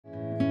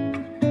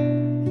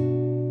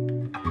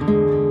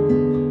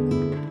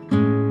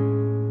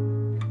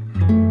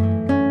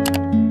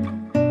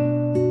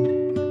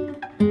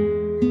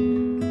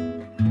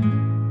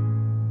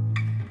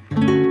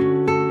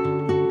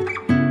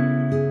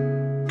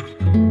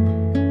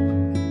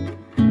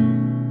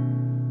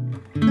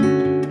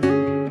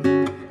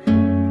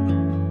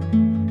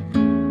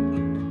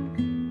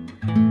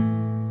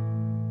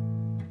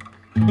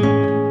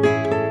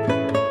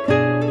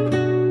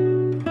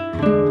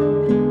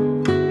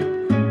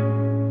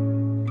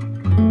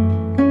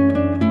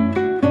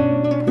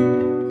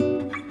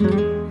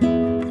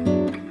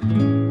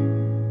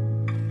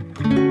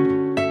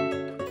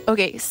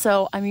Okay,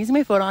 so I'm using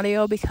my phone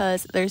audio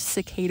because there's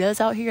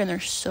cicadas out here and they're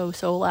so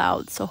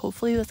loud. So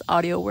hopefully this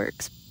audio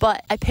works.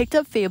 But I picked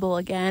up Fable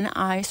again.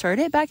 I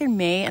started it back in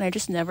May and I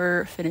just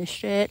never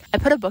finished it. I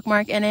put a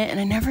bookmark in it and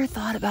I never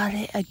thought about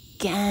it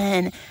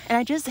again. And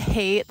I just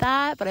hate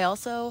that, but I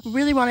also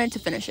really wanted to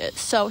finish it.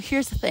 So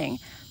here's the thing.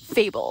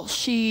 Fable.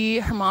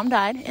 Her mom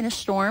died in a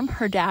storm.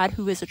 Her dad,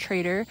 who is a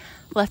trader,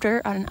 left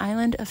her on an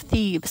island of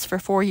thieves for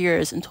 4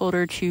 years and told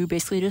her to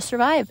basically just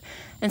survive.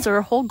 And so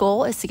her whole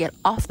goal is to get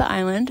off the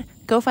island,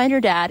 go find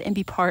her dad, and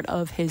be part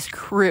of his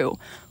crew.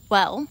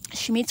 Well,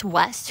 she meets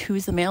West,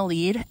 who's the male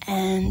lead,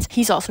 and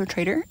he's also a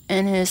trader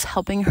and is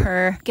helping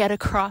her get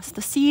across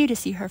the sea to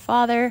see her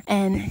father.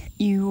 And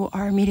you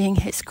are meeting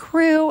his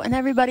crew and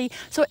everybody.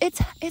 So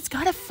it's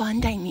got a fun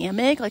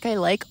dynamic. Like, I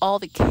like all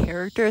the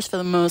characters for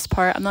the most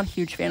part. I'm not a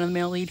huge fan of the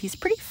male lead. He's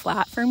pretty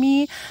flat for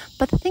me.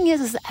 But the thing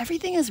is that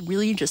everything is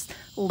really just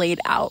laid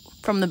out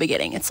from the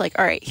beginning. It's like,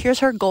 all right, here's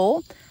her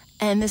goal.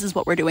 And this is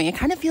what we're doing. It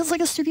kind of feels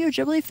like a Studio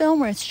Ghibli film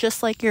where it's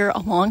just like you're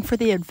along for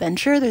the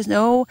adventure. There's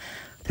no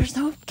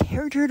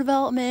character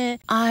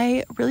development.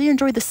 I really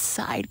enjoy the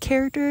side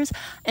characters,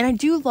 and I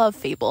do love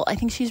Fable. I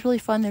think she's really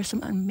fun. There's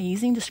some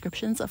amazing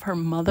descriptions of her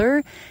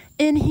mother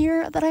in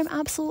here that I'm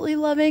absolutely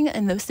loving,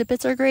 and those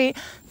snippets are great.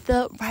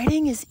 The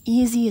writing is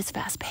easy, it's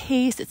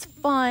fast-paced, it's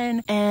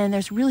fun, and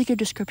there's really good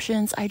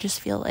descriptions. I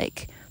just feel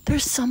like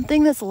there's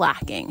something that's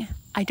lacking.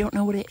 I don't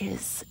know what it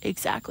is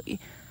exactly.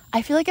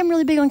 I feel like I'm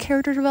really big on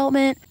character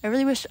development. I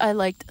really wish I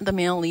liked the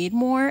male lead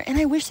more, and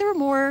I wish there were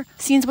more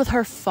scenes with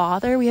her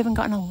father. We haven't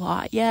gotten a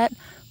lot yet,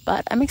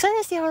 but I'm excited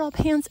to see how it all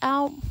pans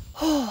out.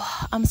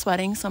 Oh, I'm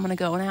sweating, so I'm gonna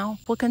go now.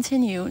 We'll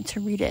continue to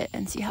read it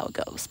and see how it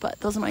goes, but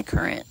those are my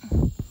current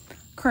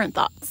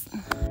thoughts.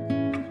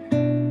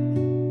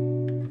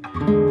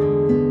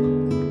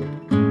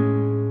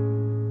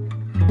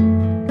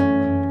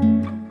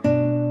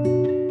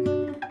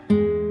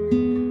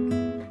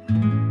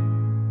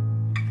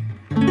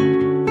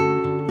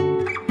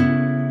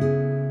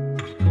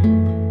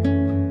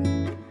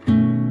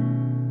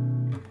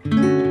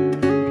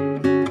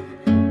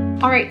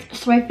 Alright,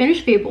 so I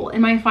finished Fable,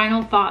 and my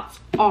final thoughts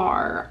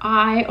are,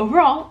 I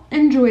overall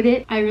enjoyed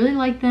it. I really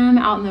liked them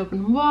out in the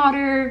open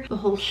water, the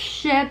whole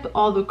ship,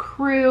 all the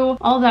crew,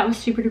 all of that was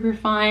super duper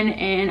fun,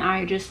 and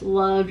I just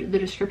loved the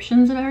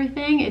descriptions of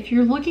everything. If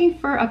you're looking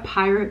for a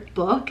pirate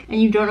book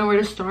and you don't know where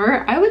to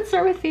start, I would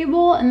start with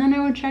Fable, and then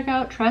I would check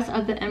out Trust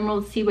of the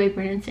Emerald Sea by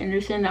Brandon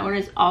Sanderson. That one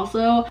is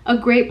also a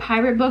great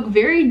pirate book,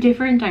 very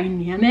different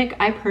dynamic.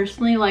 I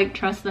personally like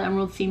Trust of the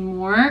Emerald Sea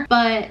more,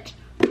 but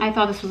I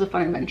thought this was a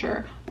fun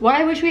adventure. What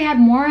I wish we had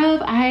more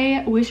of,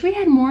 I wish we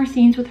had more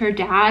scenes with her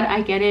dad.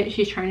 I get it,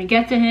 she's trying to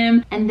get to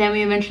him, and then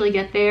we eventually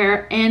get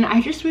there, and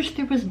I just wish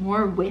there was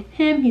more with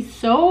him. He's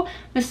so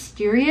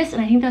mysterious,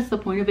 and I think that's the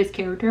point of his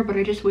character, but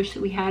I just wish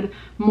that we had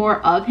more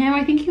of him.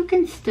 I think you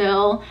can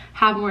still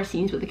have more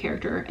scenes with the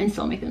character and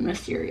still make them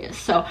mysterious.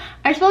 So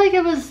I just felt like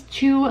it was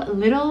too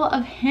little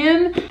of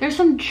him. There's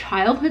some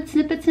childhood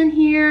snippets in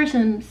here,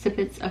 some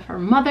snippets of her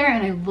mother,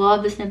 and I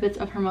love the snippets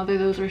of her mother.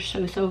 Those are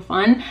so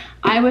fun.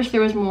 I wish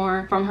there was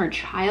more from her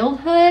childhood.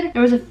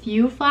 There was a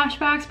few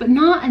flashbacks, but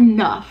not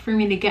enough for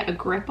me to get a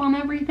grip on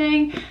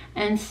everything,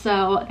 and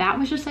so that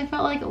was just, I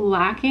felt like,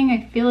 lacking.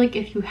 I feel like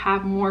if you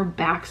have more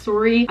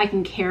backstory, I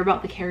can care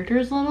about the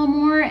characters a little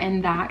more,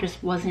 and that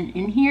just wasn't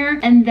in here.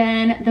 And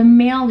then the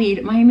male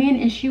lead, my main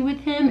issue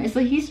with him is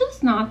like, he's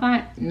just not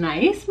that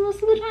nice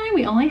most of the time.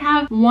 We only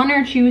have 1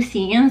 or 2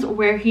 scenes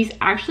where he's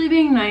actually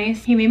being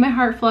nice. He made my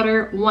heart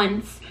flutter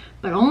once,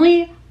 but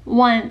only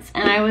once,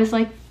 and I was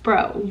like,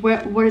 bro,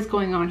 what is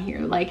going on here?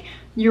 Like,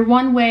 you're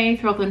one way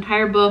throughout the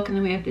entire book, and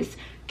then we have this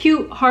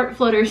cute heart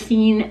flutter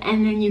scene,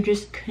 and then you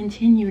just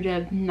continue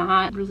to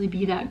not really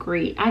be that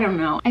great. I don't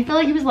know. I feel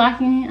like he was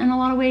lacking in a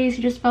lot of ways.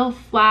 He just fell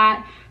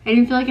flat. I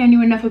didn't feel like I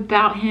knew enough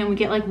about him. We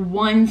get like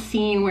 1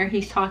 scene where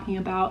he's talking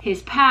about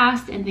his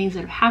past and things that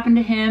have happened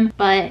to him,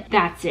 but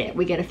that's it.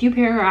 We get a few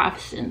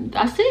paragraphs and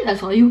that's it.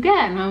 That's all you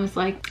get. And I was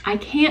like, I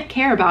can't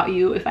care about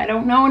you if I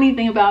don't know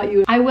anything about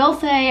you. I will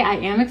say I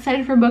am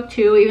excited for book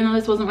 2, even though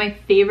this wasn't my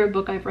favorite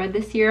book I've read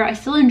this year. I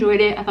still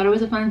enjoyed it. I thought it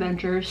was a fun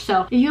adventure.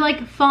 So if you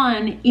like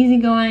fun,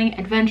 easygoing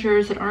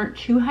adventures that aren't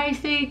too high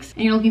stakes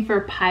and you're looking for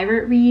a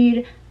pirate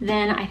read,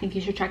 then I think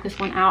you should check this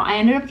one out. I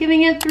ended up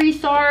giving it 3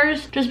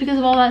 stars just because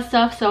of all that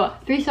stuff. So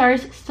 3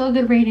 stars, still a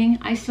good rating.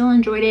 I still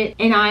enjoyed it,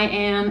 and I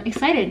am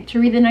excited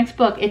to read the next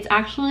book. It's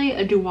actually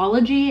a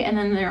duology, and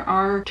then there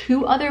are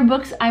 2 other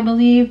books, I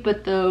believe,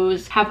 but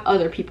those have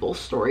other people's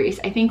stories.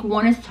 I think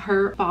one is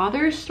her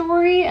father's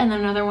story, and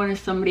then another one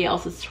is somebody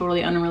else that's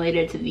totally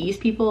unrelated to these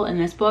people in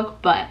this book.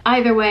 But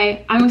either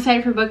way, I'm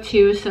excited for book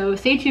 2, so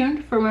stay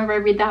tuned for whenever I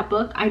read that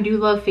book. I do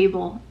love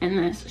Fable in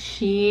this.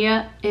 She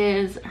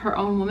is her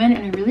own woman,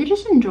 and I really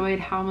just enjoyed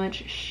how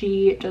much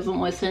she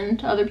doesn't listen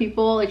to other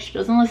people. Like, she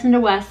doesn't listen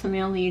to Wes, the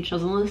male lead. She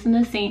doesn't listen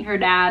to Saint, her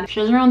dad. She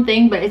does her own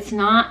thing, but it's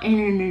not in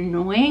an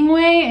annoying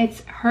way.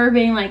 It's her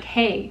being like,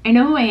 hey, I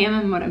know who I am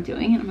and what I'm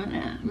doing, and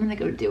I'm gonna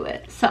go do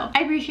it. So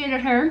I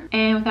appreciated her,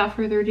 and without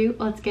further ado,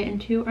 let's get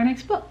into our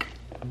next book.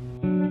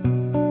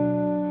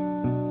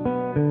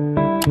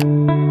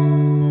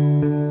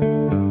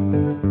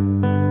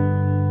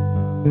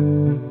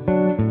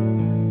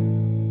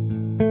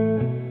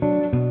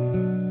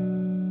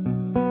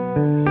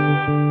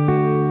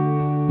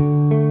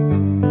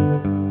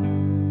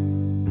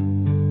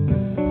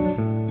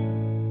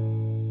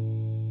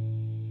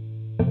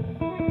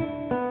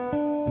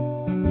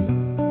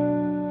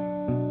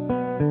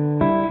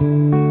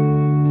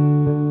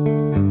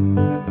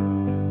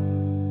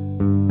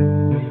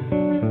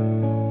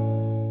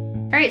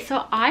 Okay,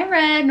 so I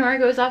read Nora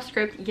Goes Off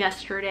Script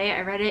yesterday.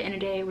 I read it in a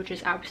day, which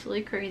is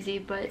absolutely crazy,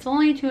 but it's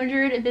only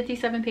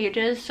 257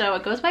 pages, so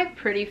it goes by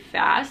pretty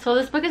fast. So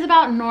this book is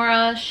about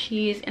Nora.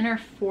 She's in her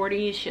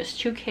 40s. She has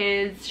 2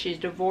 kids. She's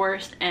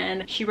divorced,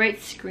 and she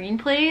writes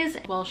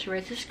screenplays. Well, she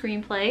writes a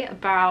screenplay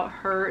about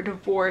her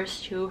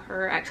divorce to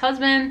her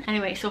ex-husband.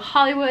 Anyway, so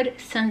Hollywood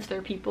sends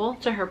their people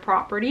to her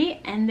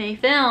property, and they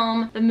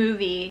film the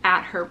movie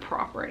at her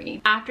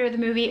property. After the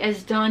movie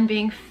is done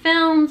being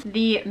filmed,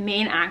 the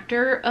main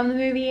actor of the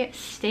movie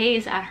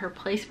stays at her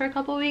place for a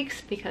couple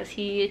weeks because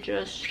he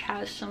just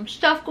has some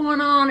stuff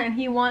going on and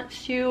he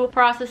wants to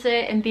process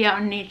it and be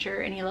out in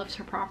nature, and he loves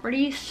her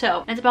property.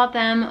 So it's about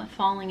them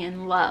falling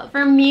in love.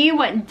 For me,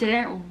 what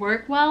didn't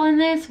work well in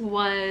this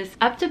was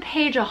up to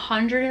page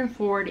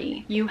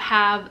 140 you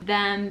have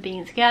them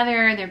being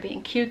together, they're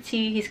being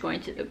cutesy, he's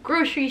going to the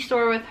grocery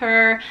store with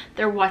her,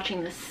 they're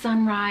watching the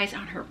sunrise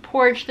on her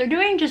porch, they're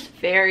doing just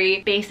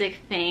very basic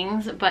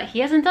things, but he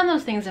hasn't done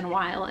those things in a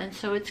while, and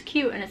so it's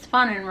cute and it's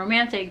fun and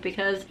romantic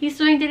because he's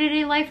doing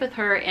day-to-day life with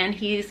her and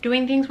he's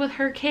doing things with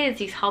her kids.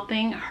 He's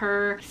helping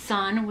her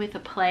son with a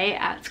play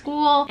at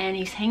school, and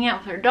he's hanging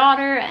out with her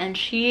daughter, and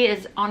she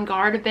is on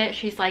guard a bit.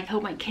 She's like, I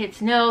hope my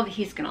kids know that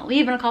he's gonna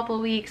leave in a couple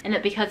of weeks and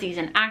that because he's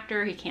an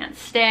actor he can't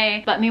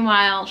stay. But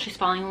meanwhile, she's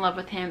falling in love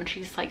with him and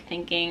she's like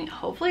thinking,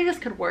 hopefully this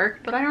could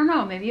work, but I don't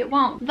know, maybe it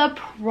won't. The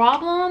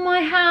problem I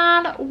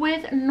had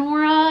with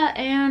Nora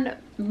and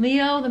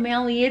Leo, the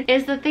male lead,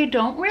 is that they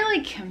don't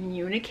really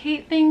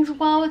communicate things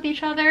well with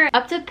each other.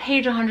 Up to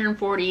page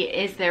 140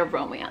 is their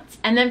romance,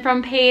 and then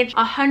from page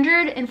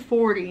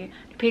 140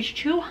 to page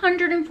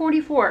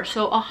 244,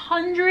 so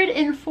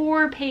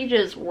 104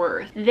 pages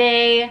worth,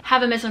 they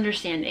have a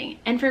misunderstanding.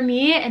 And for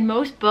me, in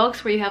most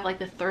books where you have like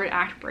the 3rd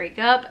act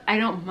breakup, I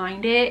don't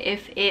mind it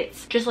if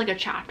it's just like a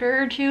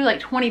chapter or 2, like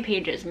 20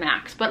 pages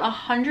max, but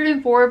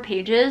 104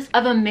 pages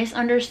of a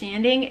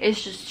misunderstanding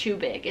is just too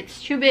big.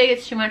 It's too big,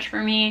 it's too much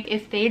for me.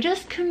 If they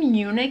just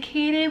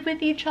communicated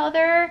with each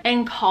other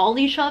and called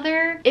each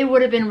other, it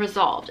would have been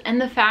resolved. And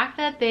the fact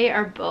that they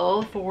are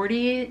both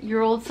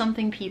 40-year-old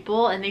something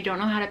people and they don't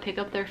know how to pick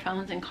up their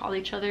phones and call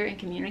each other and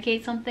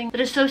communicate something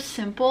that is so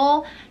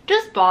simple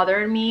just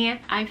bothered me.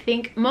 I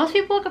think most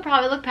people could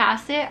probably look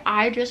past it.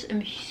 I just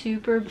am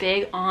super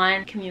big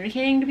on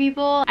communicating to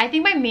people. I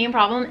think my main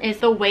problem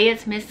is the way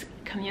it's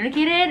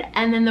miscommunicated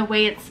and then the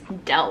way it's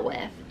dealt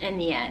with in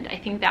the end. I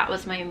think that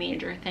was my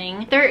major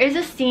thing. There is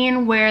a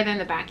scene where they're in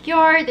the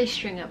backyard, they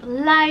string up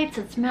lights,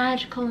 it's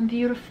magical and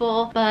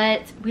beautiful,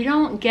 but we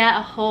don't get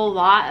a whole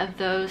lot of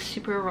those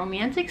super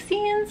romantic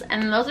scenes,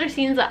 and those are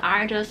scenes that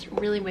I just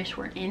really wish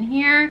were in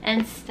here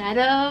instead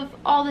of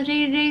all the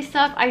day-to-day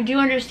stuff. I do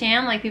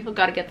understand like people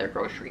got to get their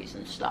groceries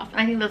and stuff, and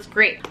I think that's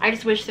great. I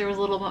just wish there was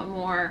a little bit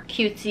more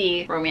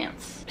cutesy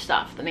romance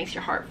stuff that makes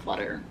your heart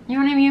flutter. You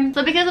know what I mean?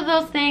 So because of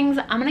those things,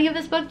 I'm gonna give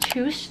this book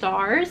 2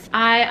 stars.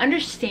 I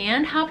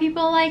understand how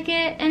people like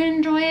it and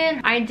enjoy it.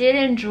 I did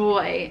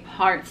enjoy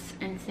parts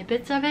and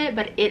snippets of it,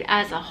 but it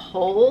as a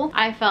whole,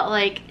 I felt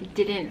like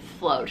didn't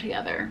flow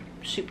together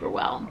super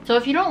well. So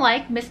if you don't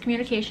like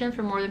miscommunication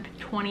for more than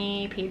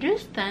 20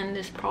 pages, then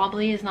this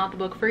probably is not the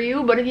book for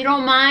you. But if you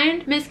don't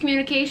mind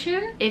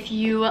miscommunication, if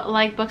you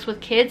like books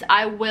with kids,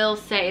 I will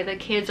say the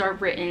kids are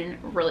written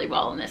really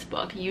well in this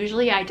book.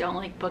 Usually I don't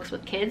like books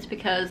with kids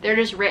because they're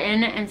just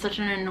written in such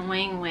an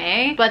annoying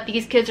way, but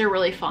these kids are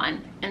really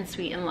fun and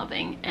sweet and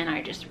loving, and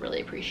I just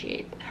really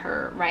appreciate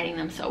her writing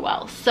them so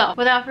well. So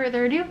without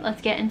further ado,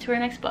 let's get into our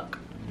next book.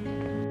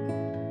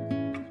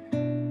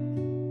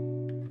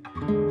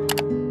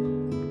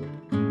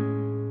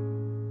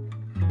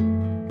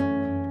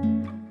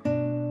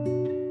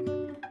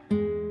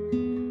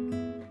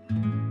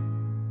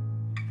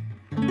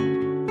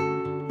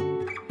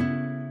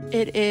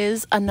 It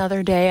is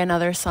another day,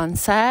 another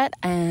sunset,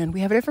 and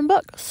we have a different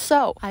book.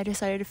 So I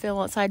decided to film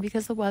outside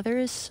because the weather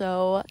is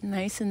so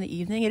nice in the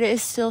evening. It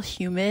is still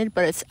humid,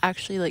 but it's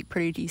actually like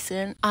pretty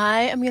decent.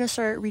 I am going to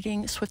start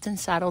reading Swift and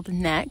Saddled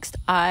next.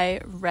 I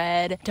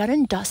read Done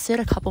and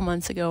Dusted a couple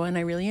months ago and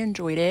I really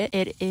enjoyed it.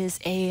 It is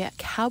a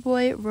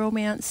cowboy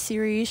romance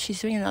series. She's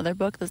doing another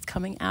book that's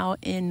coming out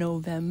in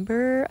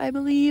November, I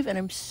believe, and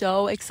I'm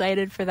so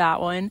excited for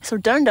that one. So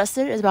Done and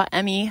Dusted is about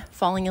Emmy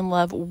falling in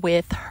love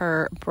with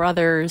her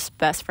brother's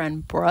best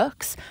friend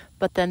Brooks,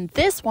 but then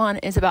this one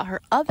is about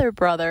her other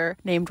brother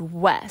named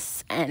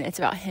Wes, and it's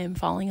about him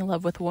falling in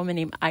love with a woman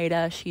named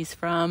Ida. She's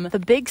from the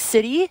big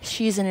city.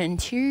 She's an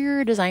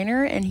interior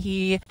designer, and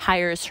he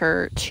hires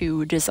her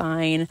to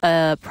design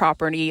a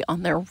property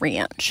on their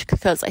ranch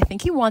because I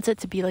think he wants it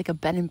to be like a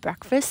bed and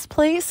breakfast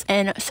place,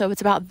 and so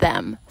it's about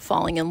them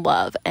falling in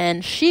love,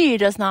 and she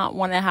does not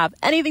want to have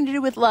anything to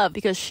do with love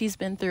because she's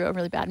been through a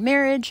really bad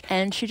marriage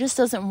and she just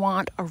doesn't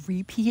want a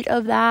repeat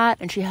of that,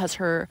 and she has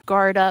her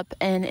guard up,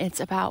 and it's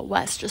about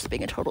Wes just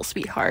being a total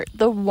sweetheart.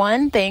 The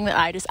one thing that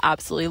I just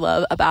absolutely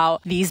love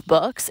about these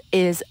books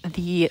is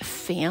the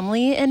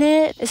family in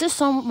it. It's just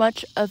so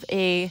much of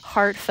a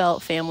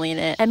heartfelt family in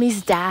it.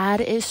 Emmy's dad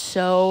is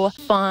so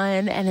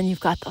fun, and then you've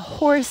got the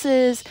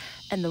horses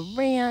and the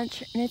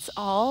ranch, and it's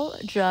all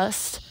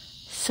just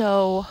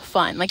so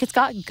fun. Like, it's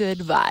got good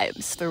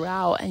vibes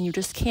throughout, and you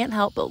just can't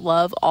help but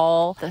love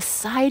all the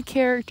side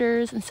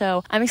characters. And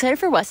so I'm excited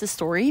for Wes's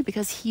story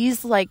because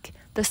he's like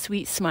the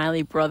sweet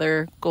smiley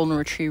brother golden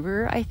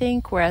retriever, I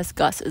think, whereas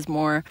Gus is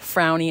more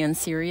frowny and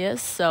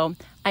serious. So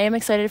I am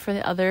excited for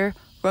the other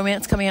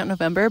romance coming out in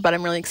November, but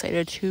I'm really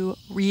excited to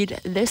read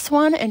this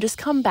one and just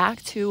come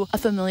back to a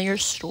familiar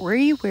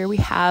story where we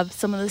have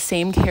some of the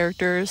same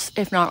characters,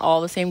 if not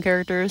all the same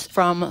characters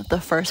from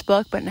the first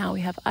book, but now we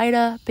have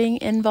Ida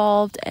being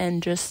involved,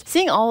 and just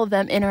seeing all of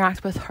them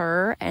interact with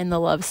her and the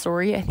love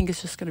story, I think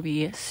is just going to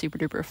be super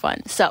duper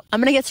fun. So I'm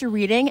going to get to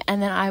reading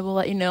and then I will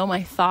let you know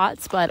my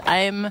thoughts, but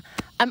I'm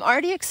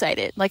already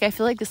excited. Like, I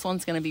feel like this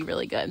one's going to be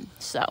really good.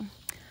 So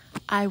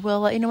I will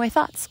let you know my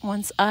thoughts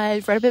once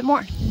I've read a bit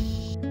more.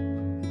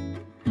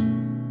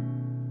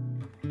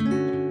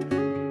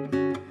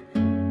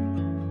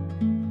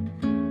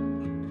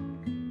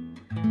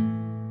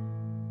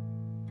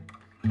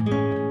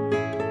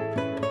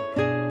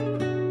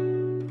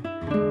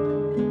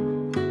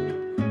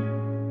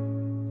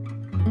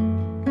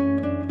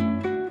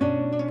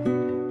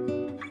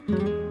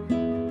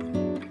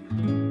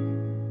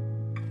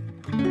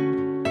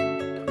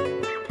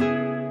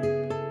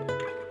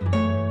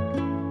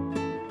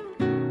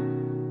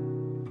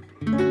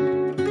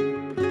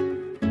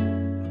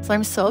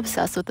 I'm so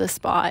obsessed with this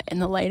spot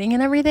and the lighting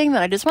and everything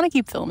that I just want to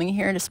keep filming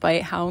here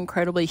despite how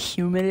incredibly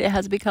humid it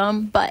has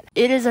become. But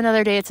it is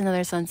another day, it's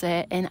another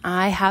sunset, and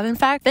I have in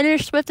fact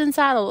finished Swift and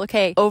Saddle.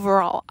 Okay,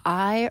 overall,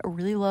 I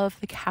really love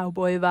the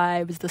cowboy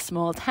vibes, the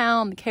small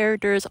town, the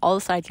characters, all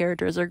the side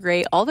characters are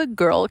great. All the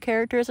girl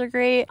characters are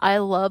great. I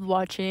love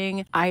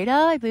watching Ida,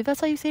 I believe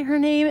that's how you say her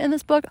name in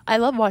this book. I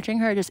love watching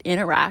her just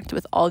interact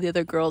with all the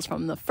other girls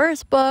from the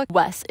first book.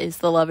 Wes is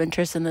the love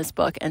interest in this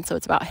book, and so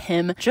it's about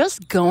him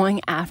just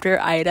going after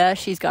Ida.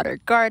 She's got her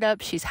guard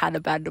up. She's had a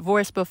bad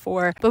divorce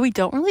before, but we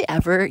don't really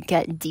ever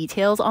get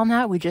details on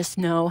that. We just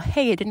know,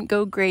 hey, it didn't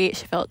go great.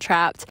 She felt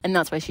trapped, and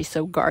that's why she's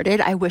so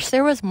guarded. I wish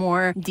there was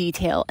more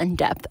detail and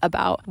depth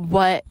about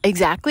what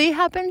exactly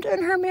happened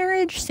in her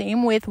marriage.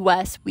 Same with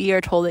Wes. We are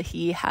told that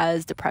he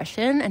has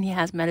depression and he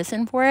has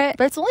medicine for it,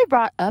 but it's only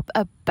brought up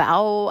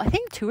about, I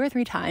think, 2 or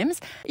 3 times.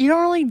 You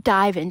don't really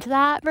dive into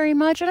that very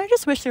much, and I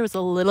just wish there was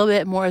a little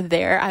bit more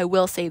there. I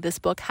will say this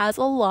book has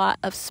a lot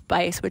of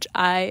spice, which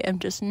I am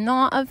just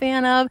not a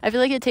fan of. I feel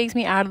like it takes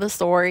me out of the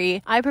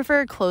story. I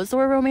prefer closed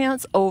door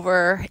romance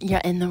over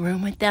in the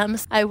room with them.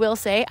 I will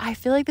say I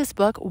feel like this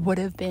book would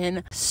have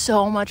been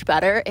so much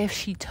better if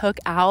she took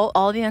out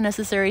all the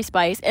unnecessary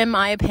spice. In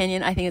my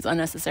opinion, I think it's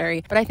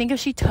unnecessary, but I think if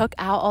she took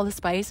out all the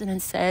spice and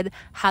instead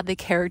had the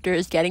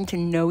characters getting to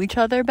know each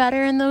other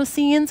better in those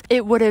scenes,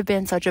 it would have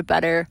been such a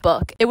better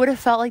book. It would have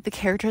felt like the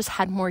characters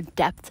had more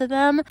depth to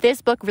them.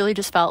 This book really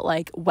just felt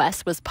like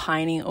Wes was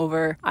pining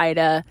over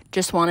Ida,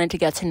 just wanted to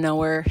get to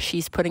know her.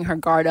 She's putting her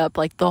guard up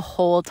like the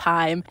whole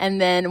time,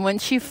 and then when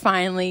she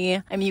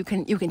finally, I mean,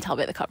 you can tell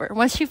by the cover,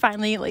 once she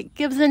finally like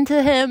gives in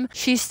to him,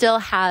 she still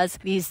has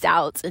these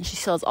doubts and she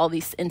still has all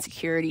these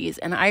insecurities,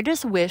 and I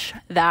just wish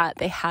that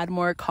they had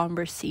more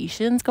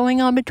conversations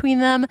going on between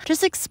them,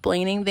 just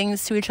explaining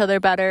things to each other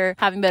better,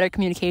 having better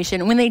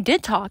communication. When they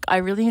did talk, I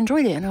really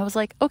enjoyed it, and I was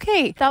like,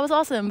 okay, that was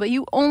awesome, but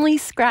you only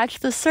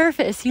scratched the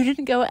surface. You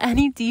didn't go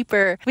any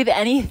deeper with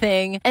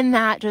anything, and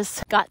that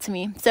just got to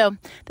me. So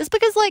this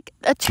book is like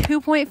a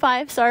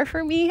 2.5 star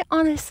for me,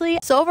 honestly.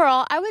 So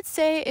overall, I would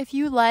say if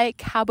you like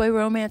cowboy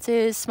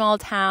romances, small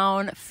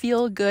town,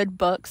 feel good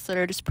books that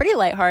are just pretty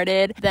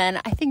lighthearted, then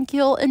I think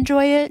you'll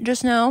enjoy it.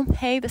 Just know,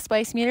 hey, the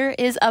spice meter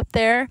is up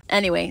there.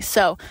 Anyway,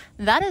 so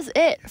that is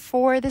it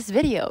for this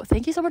video.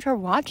 Thank you so much for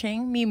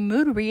watching me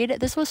mood read.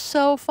 This was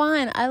so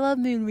fun. I love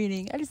mood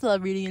reading. I just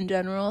love reading in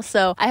general.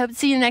 So I hope to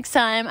see you next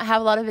time. I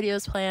have a lot of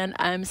videos planned.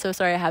 I'm so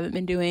sorry I haven't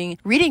been doing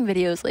reading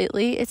videos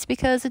lately. It's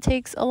because it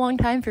takes a long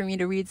time for me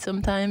to read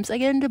sometimes. I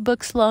get into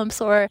book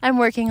slumps or I'm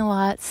working a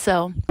lot.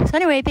 So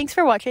anyway, thanks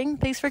for watching.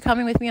 Thanks for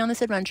coming with me on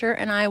this adventure,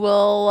 and I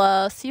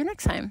will see you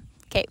next time.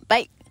 Okay,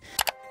 bye.